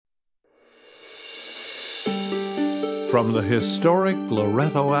From the historic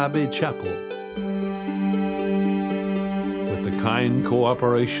Loretto Abbey Chapel, with the kind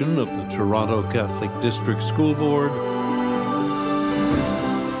cooperation of the Toronto Catholic District School Board,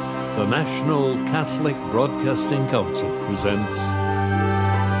 the National Catholic Broadcasting Council presents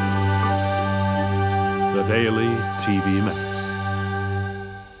the Daily TV Mass.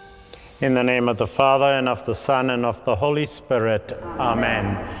 In the name of the Father, and of the Son, and of the Holy Spirit.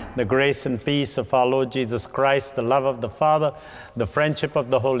 Amen. The grace and peace of our Lord Jesus Christ, the love of the Father, the friendship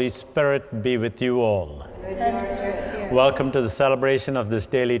of the Holy Spirit be with you all. Welcome to the celebration of this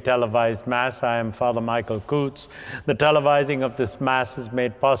daily televised Mass. I am Father Michael Coots. The televising of this Mass is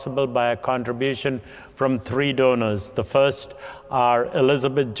made possible by a contribution from 3 donors. The first are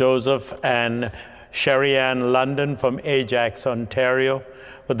Elizabeth Joseph and Sherry Ann London from Ajax, Ontario,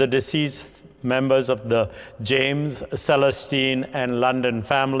 for the deceased members of the James, Celestine, and London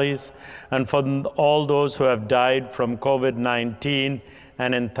families, and for all those who have died from COVID-19,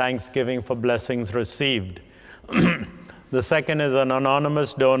 and in thanksgiving for blessings received. The second is an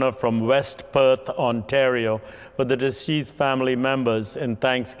anonymous donor from West Perth, Ontario, for the deceased family members, in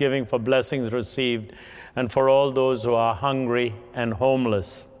thanksgiving for blessings received, and for all those who are hungry and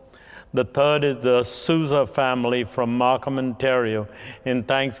homeless. The third is the Souza family from Markham, Ontario, in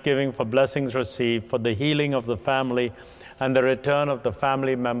thanksgiving for blessings received, for the healing of the family and the return of the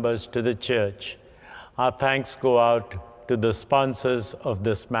family members to the church. Our thanks go out to the sponsors of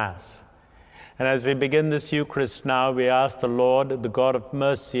this Mass. And as we begin this Eucharist now, we ask the Lord, the God of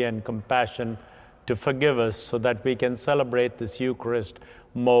mercy and compassion, to forgive us so that we can celebrate this Eucharist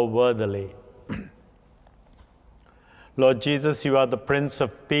more worthily. Lord Jesus, you are the Prince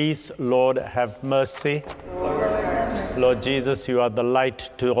of Peace. Lord, have mercy. Lord Jesus, you are the light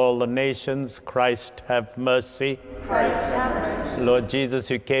to all the nations. Christ, have mercy. Christ, have mercy. Lord Jesus,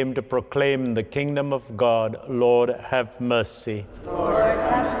 you came to proclaim the kingdom of God. Lord, have mercy. Lord,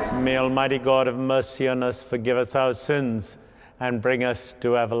 have mercy. May Almighty God have mercy on us, forgive us our sins, and bring us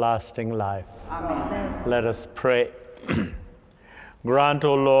to everlasting life. Amen. Let us pray. Grant,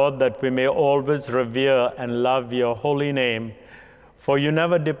 O Lord, that we may always revere and love your holy name, for you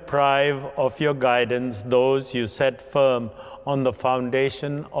never deprive of your guidance those you set firm on the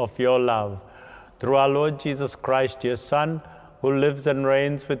foundation of your love. Through our Lord Jesus Christ, your Son, who lives and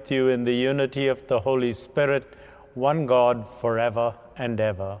reigns with you in the unity of the Holy Spirit, one God, forever and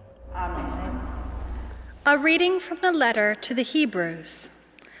ever. Amen. A reading from the letter to the Hebrews.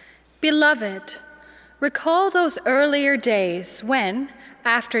 Beloved, recall those earlier days when,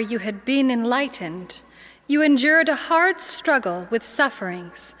 after you had been enlightened, you endured a hard struggle with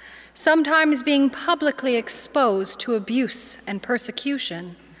sufferings, sometimes being publicly exposed to abuse and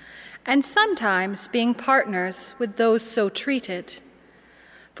persecution, and sometimes being partners with those so treated.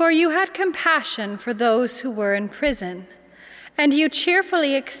 For you had compassion for those who were in prison, and you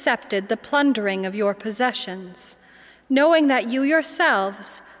cheerfully accepted the plundering of your possessions, knowing that you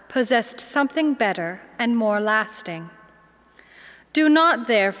yourselves possessed something better and more lasting. Do not,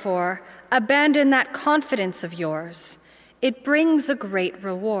 therefore, abandon that confidence of yours. It brings a great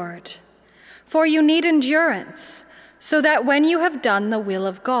reward. For you need endurance, so that when you have done the will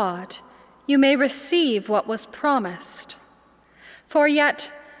of God, you may receive what was promised. For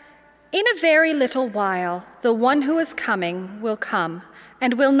yet, in a very little while, the one who is coming will come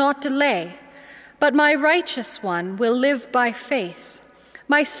and will not delay, but my righteous one will live by faith.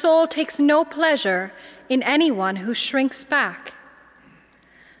 My soul takes no pleasure in anyone who shrinks back.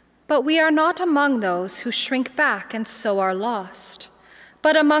 But we are not among those who shrink back and so are lost,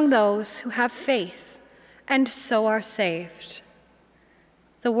 but among those who have faith and so are saved.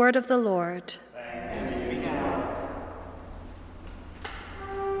 The word of the Lord. Thanks be to God.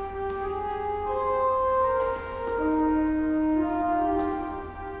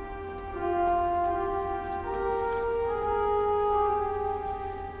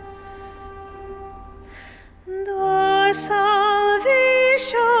 The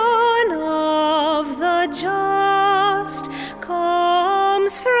salvation of the just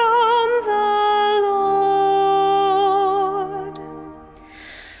comes from the Lord.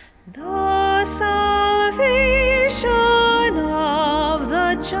 The salvation of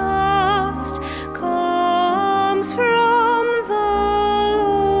the just comes from the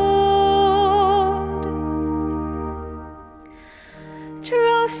Lord.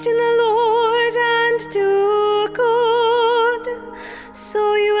 Trust in the Lord and do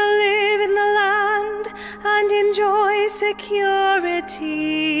so you will live in the land and enjoy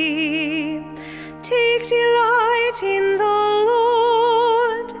security. Take delight in the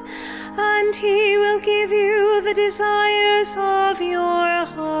Lord, and he will give you the desires of your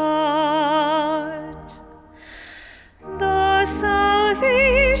heart.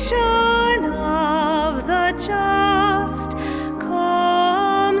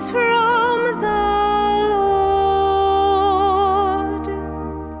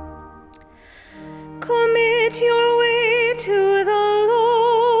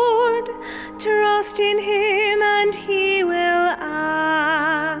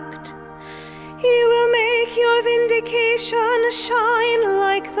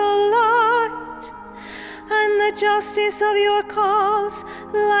 the justice of your cause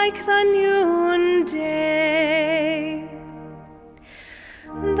like the noonday.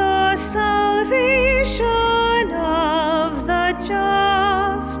 The salvation of the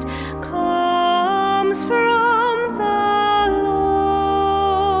just comes from the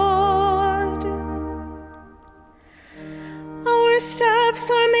Lord. Our steps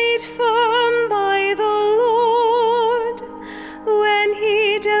are made firm by the Lord when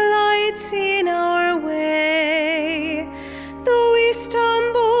He delights in our way. Though we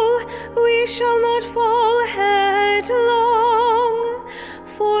stumble, we shall not fall headlong,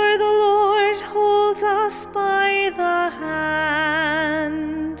 for the Lord holds us by the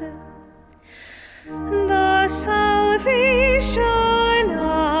hand. The salvation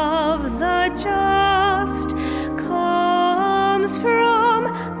of the just comes from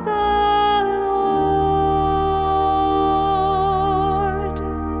the Lord.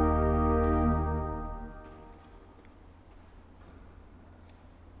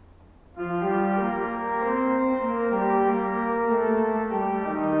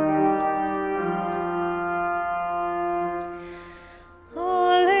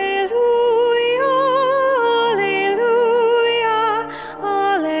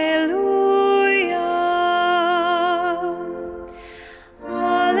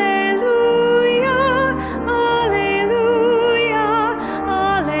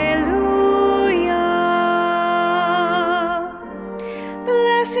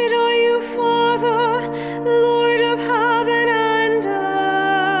 Blessed are you, Father, Lord of heaven and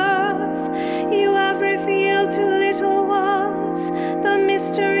earth. You have revealed to little ones the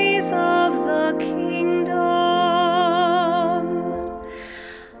mysteries of the kingdom.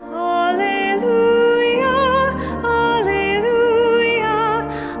 Alleluia, alleluia,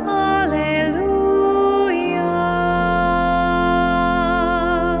 alleluia.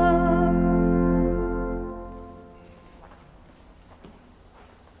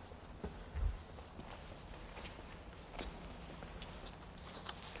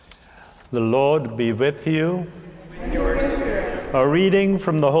 The Lord be with you. And your spirit. A reading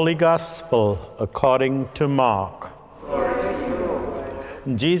from the Holy Gospel according to Mark.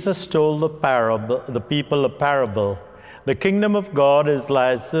 Jesus told the people a parable. The kingdom of God is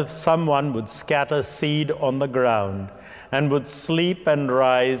as if someone would scatter seed on the ground and would sleep and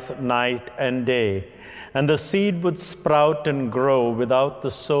rise night and day. And the seed would sprout and grow without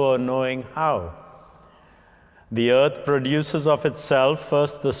the sower knowing how. The earth produces of itself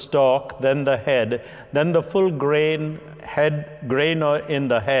first the stalk, then the head, then the full grain in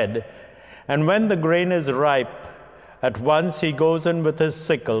the head. And when the grain is ripe, at once he goes in with his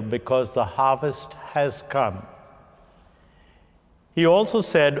sickle, because the harvest has come. He also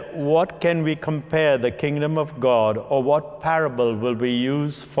said, "What can we compare the kingdom of God, or what parable will we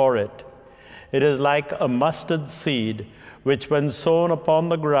use for it? It is like a mustard seed, which when sown upon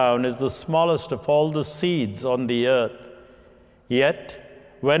the ground is the smallest of all the seeds on the earth. Yet,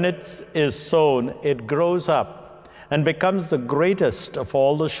 when it is sown, it grows up and becomes the greatest of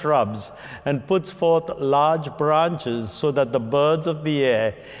all the shrubs and puts forth large branches so that the birds of the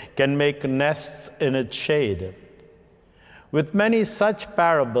air can make nests in its shade." With many such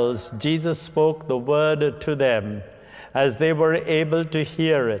parables, Jesus spoke the word to them as they were able to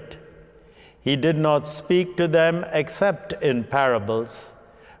hear it. He did not speak to them except in parables,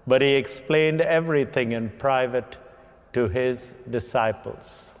 but he explained everything in private to his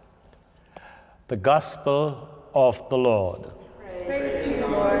disciples. The Gospel of the Lord. Praise to you,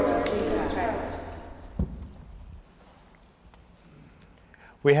 Lord Jesus Christ.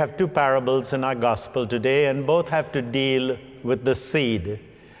 We have two parables in our Gospel today, and both have to deal with the seed.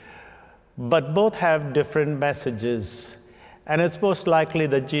 But both have different messages. And it's most likely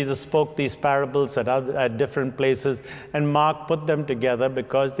that Jesus spoke these parables at different places, and Mark put them together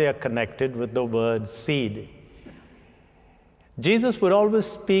because they are connected with the word seed. Jesus would always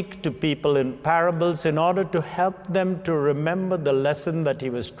speak to people in parables in order to help them to remember the lesson that he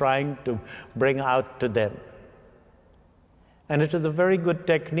was trying to bring out to them. And it is a very good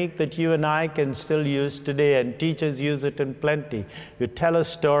technique that you and I can still use today, and teachers use it in plenty. You tell a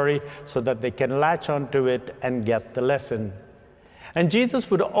story so that they can latch onto it and get the lesson. And Jesus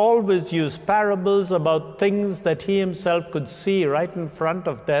would always use parables about things that he himself could see right in front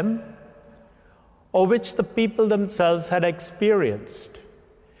of them, or which the people themselves had experienced.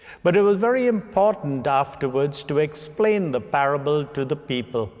 But it was very important afterwards to explain the parable to the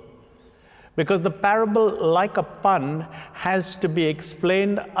people, because the parable, like a pun, has to be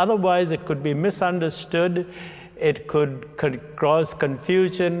explained. Otherwise, it could be misunderstood, it could cause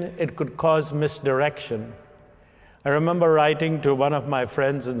confusion, it could cause misdirection. I remember writing to one of my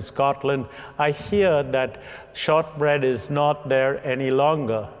friends in Scotland, I hear that shortbread is not there any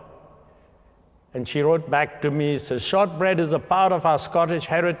longer. And she wrote back to me, says, shortbread is a part of our Scottish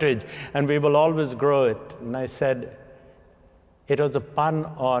heritage and we will always grow it. And I said, it was a pun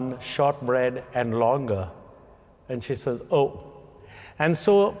on shortbread and longer. And she says, oh. And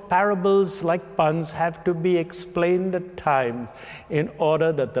so parables, like puns, have to be explained at times in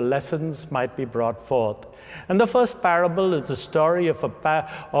order that the lessons might be brought forth. And the first parable is the story of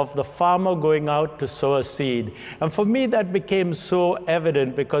the farmer going out to sow a seed. And for me, that became so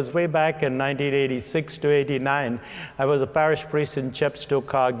evident because way back in 1986 to 89, I was a parish priest in Chepstow,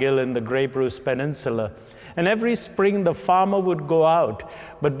 Cargill in the Grey Bruce Peninsula. And every spring, the farmer would go out.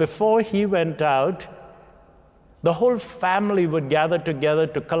 But before he went out, the whole family would gather together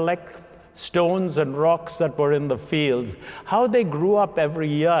to collect stones and rocks that were in the fields. How they grew up every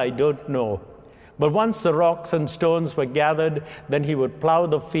year, I don't know. But once the rocks and stones were gathered, then he would plow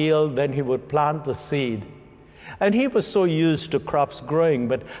the field, then he would plant the seed. And he was so used to crops growing,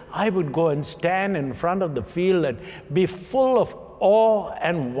 but I would go and stand in front of the field and be full of awe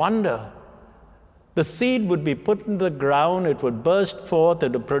and wonder. The seed would be put in the ground, it would burst forth,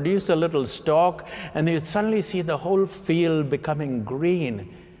 it would produce a little stalk, and you'd suddenly see the whole field becoming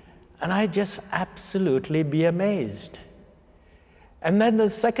green. And I'd just absolutely be amazed. And then the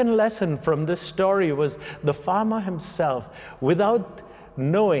second lesson from this story was the farmer himself, without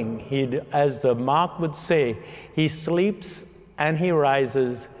knowing, as the Mark would say, he sleeps and he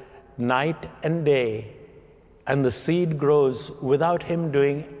rises night and day. And the seed grows without him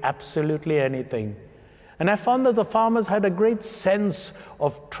doing absolutely anything. And I found that the farmers had a great sense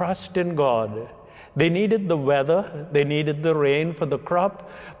of trust in God. They needed the weather, they needed the rain for the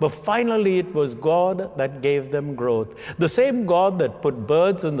crop, but finally it was God that gave them growth. The same God that put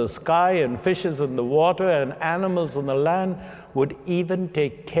birds in the sky and fishes in the water and animals on the land would even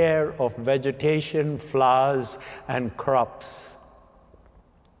take care of vegetation, flowers, and crops.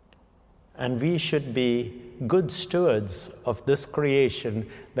 And we should be good stewards of this creation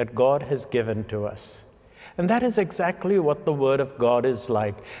that God has given to us. And that is exactly what the Word of God is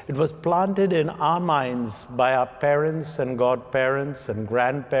like. It was planted in our minds by our parents and godparents and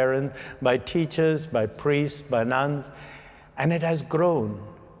grandparents, by teachers, by priests, by nuns, and it has grown.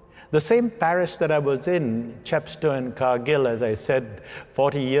 The same parish that I was in, Chepstow and Cargill, as I said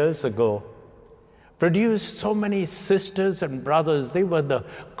 40 years ago, produced so many sisters and brothers. They were the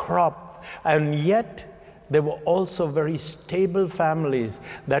crop, and yet there were also very stable families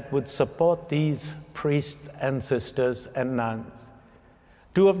that would support these priests and sisters and nuns.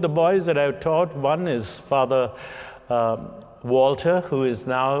 Two of the boys that I've taught, one is Father Walter, who is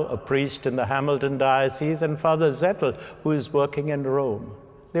now a priest in the Hamilton Diocese, and Father Zettel, who is working in Rome.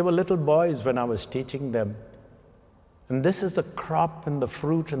 They were little boys when I was teaching them. And this is the crop and the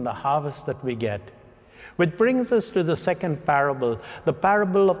fruit and the harvest that we get. Which brings us to the second parable, the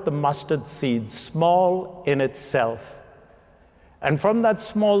parable of the mustard seed, small in itself. And from that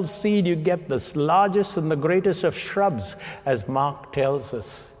small seed, you get the largest and the greatest of shrubs, as Mark tells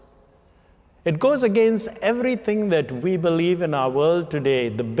us. It goes against everything that we believe in our world today.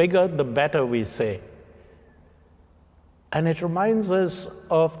 The bigger, the better, we say. And it reminds us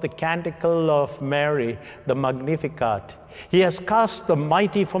of the canticle of Mary, the Magnificat. He has cast the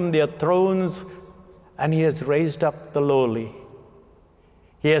mighty from their thrones, and he has raised up the lowly.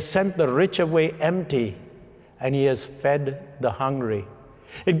 He has sent the rich away empty, and he has fed the hungry.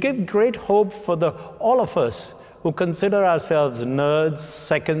 It gives great hope for all of us who consider ourselves nerds,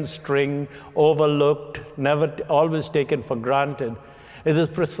 second string, overlooked, never always taken for granted. It is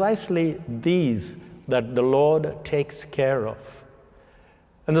precisely these that the Lord takes care of.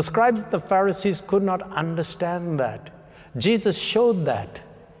 And the scribes and the Pharisees could not understand that. Jesus showed that.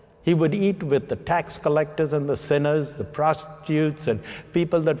 He would eat with the tax collectors and the sinners, the prostitutes, and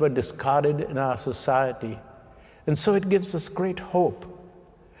people that were discarded in our society. And so it gives us great hope.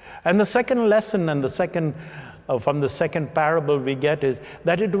 And the second lesson from the second parable we get is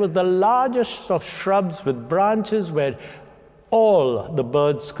that it was the largest of shrubs with branches where all the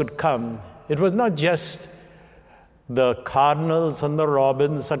birds could come. It was not just the cardinals and the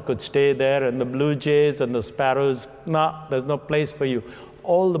robins that could stay there, and the blue jays and the sparrows. No, there's no place for you.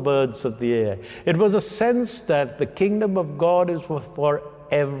 All the birds of the air. It was a sense that the kingdom of God is for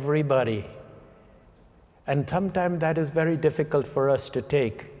everybody. And sometimes that is very difficult for us to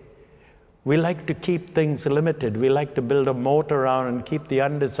take. We like to keep things limited. We like to build a moat around and keep the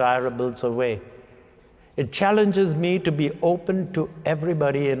undesirables away. It challenges me to be open to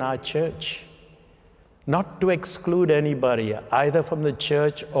everybody in our church. not to exclude anybody, either from the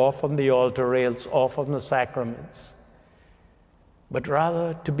church or from the altar rails or from the sacraments, but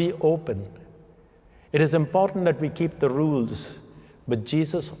rather to be open. It is important that we keep the rules, but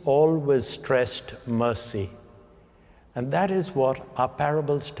Jesus always stressed mercy. And that is what our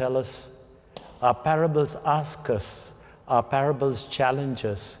parables tell us. Our parables ask us, our parables challenge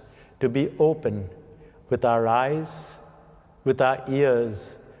us to be open with our eyes, with our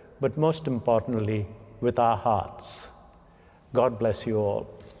ears, but most importantly, with our hearts. God bless you all.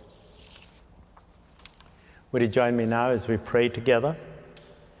 Would you join me now as we pray together?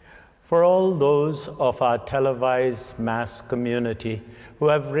 For all those of our televised Mass community who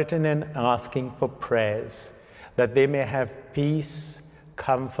have written in asking for prayers, that they may have peace,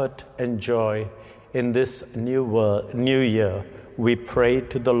 comfort, and joy in this new year, we pray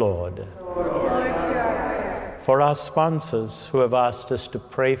to the Lord. For our sponsors who have asked us to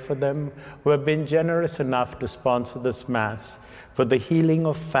pray for them, who have been generous enough to sponsor this Mass, for the healing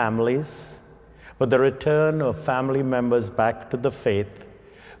of families, for the return of family members back to the faith,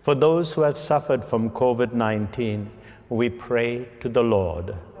 for those who have suffered from COVID-19, we pray to the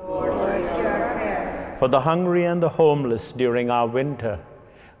Lord. For the hungry and the homeless during our winter,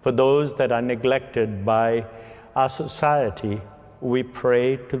 for those that are neglected by our society, we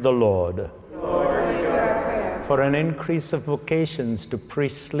pray to the Lord. For an increase of vocations to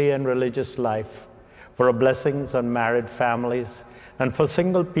priestly and religious life, for blessings on married families, and for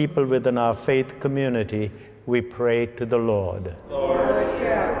single people within our faith community, we pray to the Lord.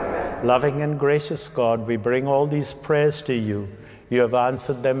 Loving and gracious God, we bring all these prayers to you. You have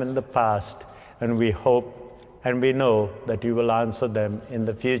answered them in the past, and we hope and we know that you will answer them in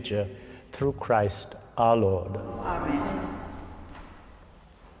the future through Christ our Lord. Amen.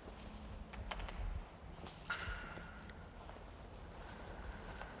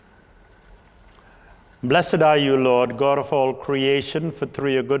 Blessed are you, Lord, God of all creation, for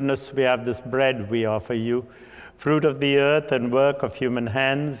through your goodness we have this bread we offer you, fruit of the earth and work of human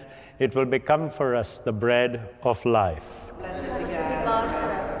hands. It will become for us the bread of life. Blessed be God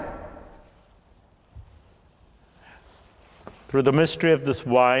forever. Through the mystery of this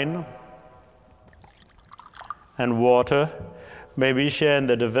wine and water, may we share in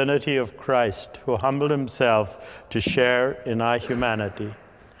the divinity of Christ, who humbled himself to share in our humanity.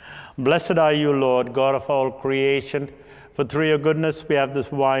 Blessed are you, Lord, God of all creation, for through your goodness we have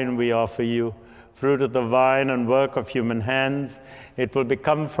this wine we offer you, fruit of the vine and work of human hands. It will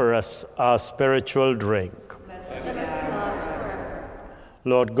become for us our spiritual drink.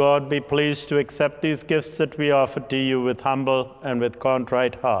 Lord God, be pleased to accept these gifts that we offer to you with humble and with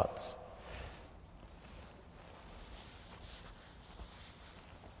contrite hearts.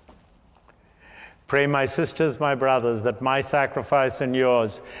 Pray, my sisters, my brothers, that my sacrifice and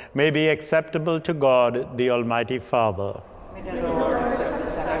yours may be acceptable to God, the Almighty Father. May the Lord accept the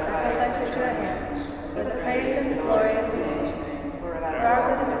sacrifice at your hands, for the praise and glory of his name, for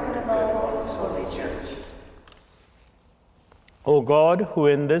our good and good of all his holy church. O God, who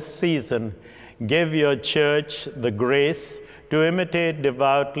in this season give your church the grace to imitate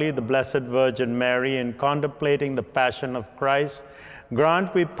devoutly the Blessed Virgin Mary in contemplating the passion of Christ,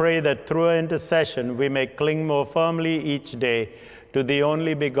 grant, we pray, that through her intercession we may cling more firmly each day to the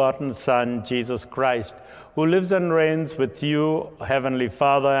only begotten Son, Jesus Christ, who lives and reigns with you, Heavenly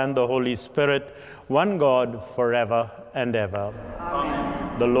Father, and the Holy Spirit, one God, forever and ever.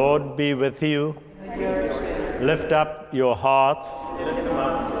 Amen. The Lord be with you. With yours. Lift up your hearts. Lift them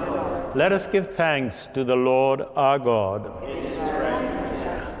up to God. Let us give thanks to the Lord our God.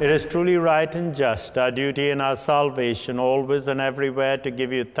 It is truly right and just, our duty and our salvation, always and everywhere to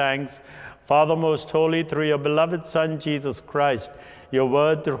give you thanks, Father most holy, through your beloved Son, Jesus Christ, your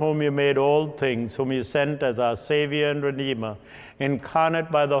word through whom you made all things, whom you sent as our Savior and Redeemer,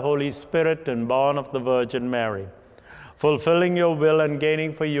 incarnate by the Holy Spirit and born of the Virgin Mary. Fulfilling your will and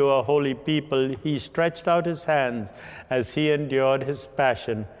gaining for you a holy people, he stretched out his hands as he endured his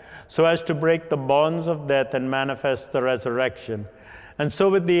passion, so as to break the bonds of death and manifest the resurrection. And so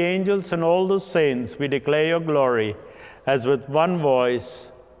with the angels and all the saints, we declare your glory, as with one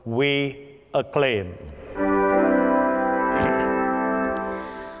voice we acclaim.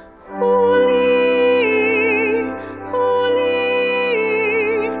 Holy, holy,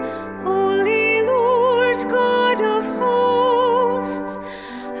 holy Lord God of hosts,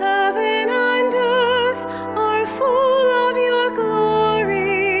 heaven and earth are full of your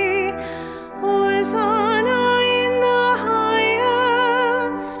glory. Hosanna in the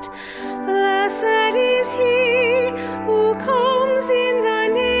highest. Blessed is he who comes in the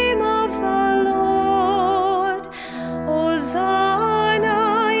name of the Lord.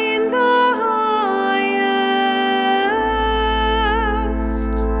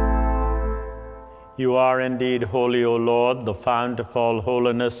 are indeed holy, O Lord, the fount of all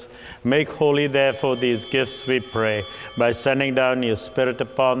holiness. Make holy, therefore, these gifts, we pray, by sending down your Spirit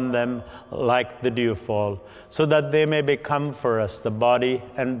upon them like the dewfall, so that they may become for us the body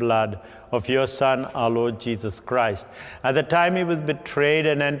and blood of your Son, our Lord Jesus Christ. At the time he was betrayed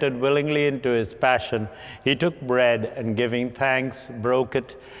and entered willingly into his passion, he took bread and, giving thanks, broke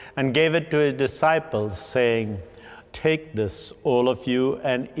it and gave it to his disciples, saying, "Take this, all of you,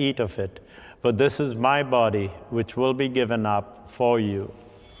 and eat of it, for this is my body, which will be given up for you."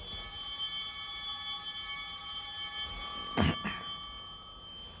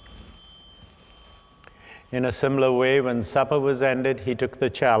 In a similar way, when supper was ended, he took the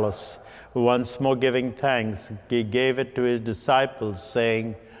chalice. Once more giving thanks, he gave it to his disciples,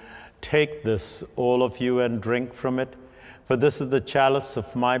 saying, "Take this, all of you, and drink from it, for this is the chalice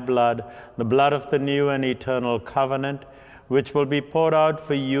of my blood, the blood of the new and eternal covenant, which will be poured out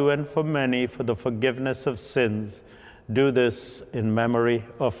for you and for many for the forgiveness of sins. Do this in memory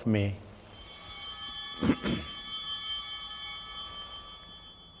of me."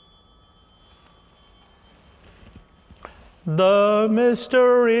 The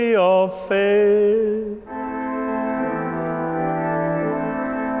mystery of faith.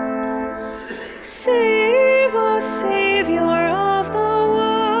 Save us, Savior of the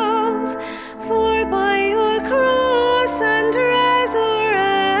world, for by your cross and resurrection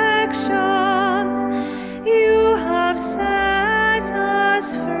you have set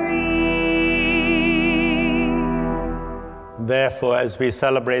us free. Therefore, as we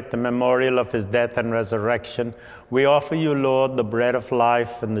celebrate the memorial of his death and resurrection, we offer you, Lord, the bread of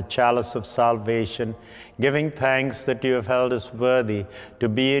life and the chalice of salvation, giving thanks that you have held us worthy to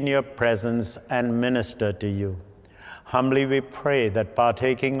be in your presence and minister to you. Humbly we pray that,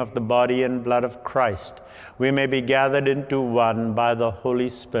 partaking of the body and blood of Christ, we may be gathered into one by the Holy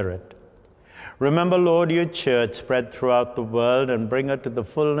Spirit. Remember, Lord, your church spread throughout the world and bring her to the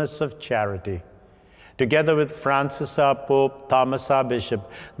fullness of charity. Together with Francis, our Pope, Thomas, our Bishop,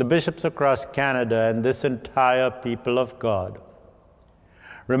 the bishops across Canada, and this entire people of God.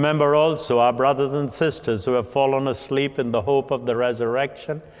 Remember also our brothers and sisters who have fallen asleep in the hope of the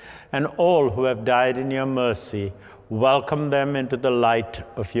resurrection, and all who have died in your mercy. Welcome them into the light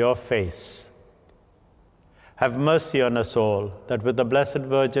of your face. Have mercy on us all, that with the Blessed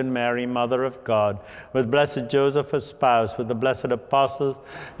Virgin Mary, Mother of God, with blessed Joseph, her spouse, with the blessed apostles,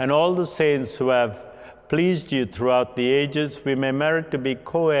 and all the saints who have pleased you throughout the ages, we may merit to be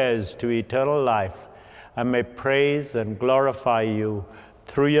co-heirs to eternal life, and may praise and glorify you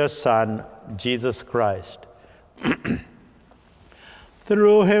through your Son, Jesus Christ.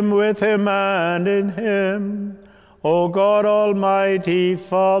 Through him, with him, and in him, O God, Almighty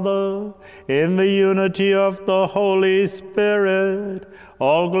Father, in the unity of the Holy Spirit,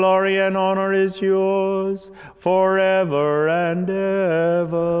 all glory and honor is yours forever and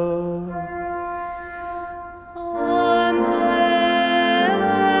ever.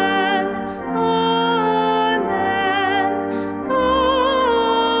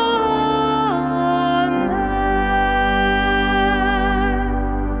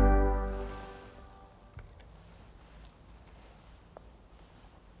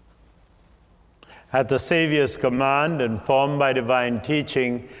 At the Savior's command, informed by divine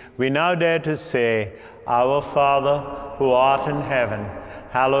teaching, we now dare to say, Our Father, who art in heaven,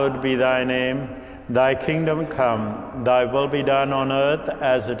 hallowed be thy name. Thy kingdom come, thy will be done on earth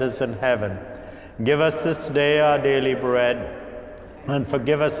as it is in heaven. Give us this day our daily bread, and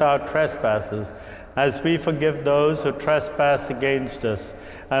forgive us our trespasses, as we forgive those who trespass against us.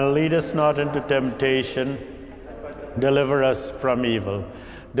 And lead us not into temptation, deliver us from evil.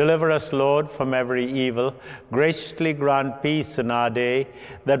 Deliver us, Lord, from every evil. Graciously grant peace in our day,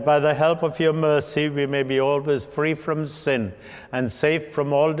 that by the help of your mercy we may be always free from sin and safe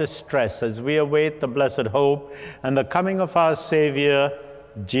from all distress, as we await the blessed hope and the coming of our Savior,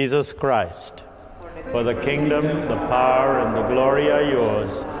 Jesus Christ. For the kingdom, the power, and the glory are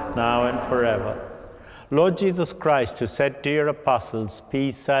yours, now and forever. Lord Jesus Christ, who said to your apostles,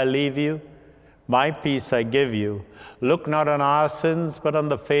 Peace I leave you, my peace I give you. Look not on our sins, but on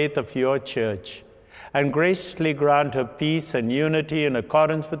the faith of your church, and graciously grant her peace and unity in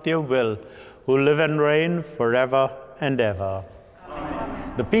accordance with your will, who live and reign forever and ever.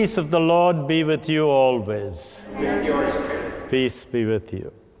 Amen. The peace of the Lord be with you always. With your spirit. Peace be with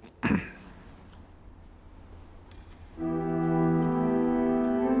you.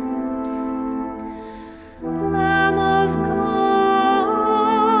 Lamb of God,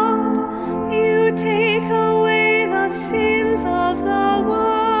 you take away the sins of the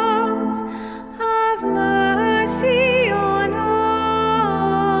world. Have mercy on us.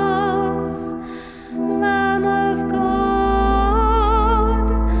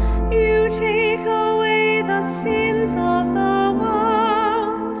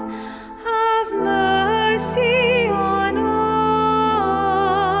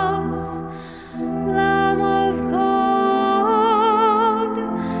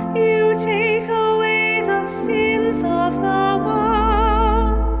 sins of the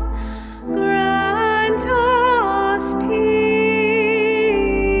world. Grant us peace.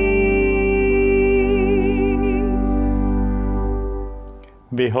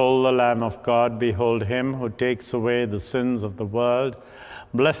 Behold the Lamb of God, behold him who takes away the sins of the world.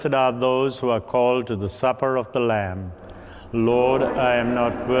 Blessed are those who are called to the supper of the Lamb. Lord, I am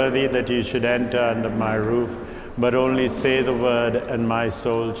not worthy that you should enter under my roof, but only say the word, and my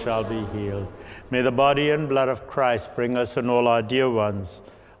soul shall be healed. May the body and blood of Christ bring us and all our dear ones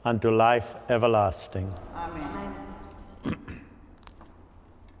unto life everlasting. Amen.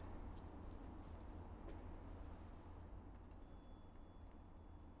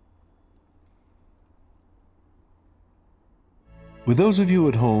 Would those of you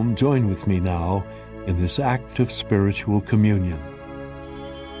at home join with me now in this act of spiritual communion?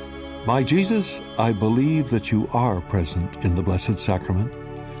 My Jesus, I believe that you are present in the Blessed Sacrament.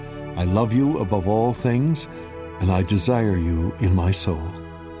 I love you above all things, and I desire you in my soul.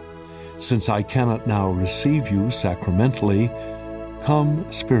 Since I cannot now receive you sacramentally, come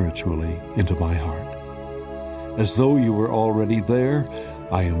spiritually into my heart. As though you were already there,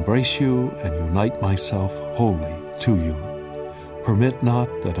 I embrace you and unite myself wholly to you. Permit not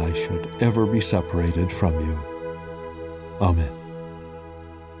that I should ever be separated from you. Amen.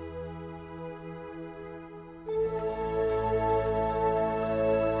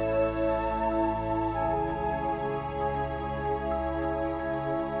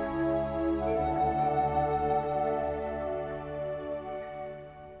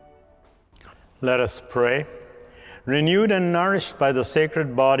 Let us pray. Renewed and nourished by the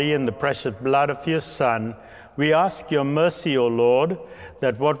sacred body and the precious blood of your Son, we ask your mercy, O Lord,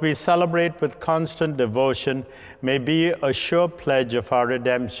 that what we celebrate with constant devotion may be a sure pledge of our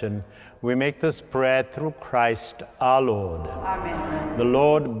redemption. We make this prayer through Christ our Lord. Amen. The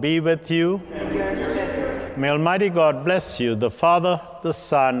Lord be with you. And yours with May Almighty God bless you, the Father, the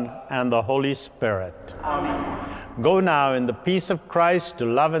Son, and the Holy Spirit. Amen. Go now in the peace of Christ to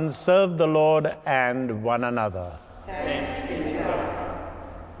love and serve the Lord and one another. Thanks be to God.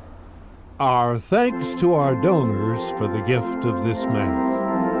 Our thanks to our donors for the gift of this Mass.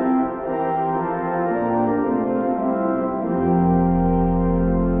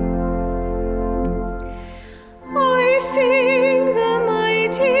 I sing the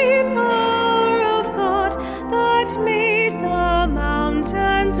mighty power of God that made the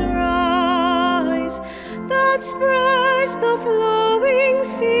mountains rise, that spread the flowing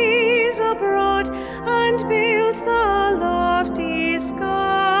seas abroad and built the lofty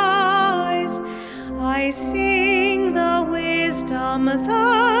skies. I sing the wisdom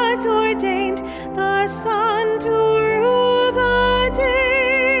that ordained the sun to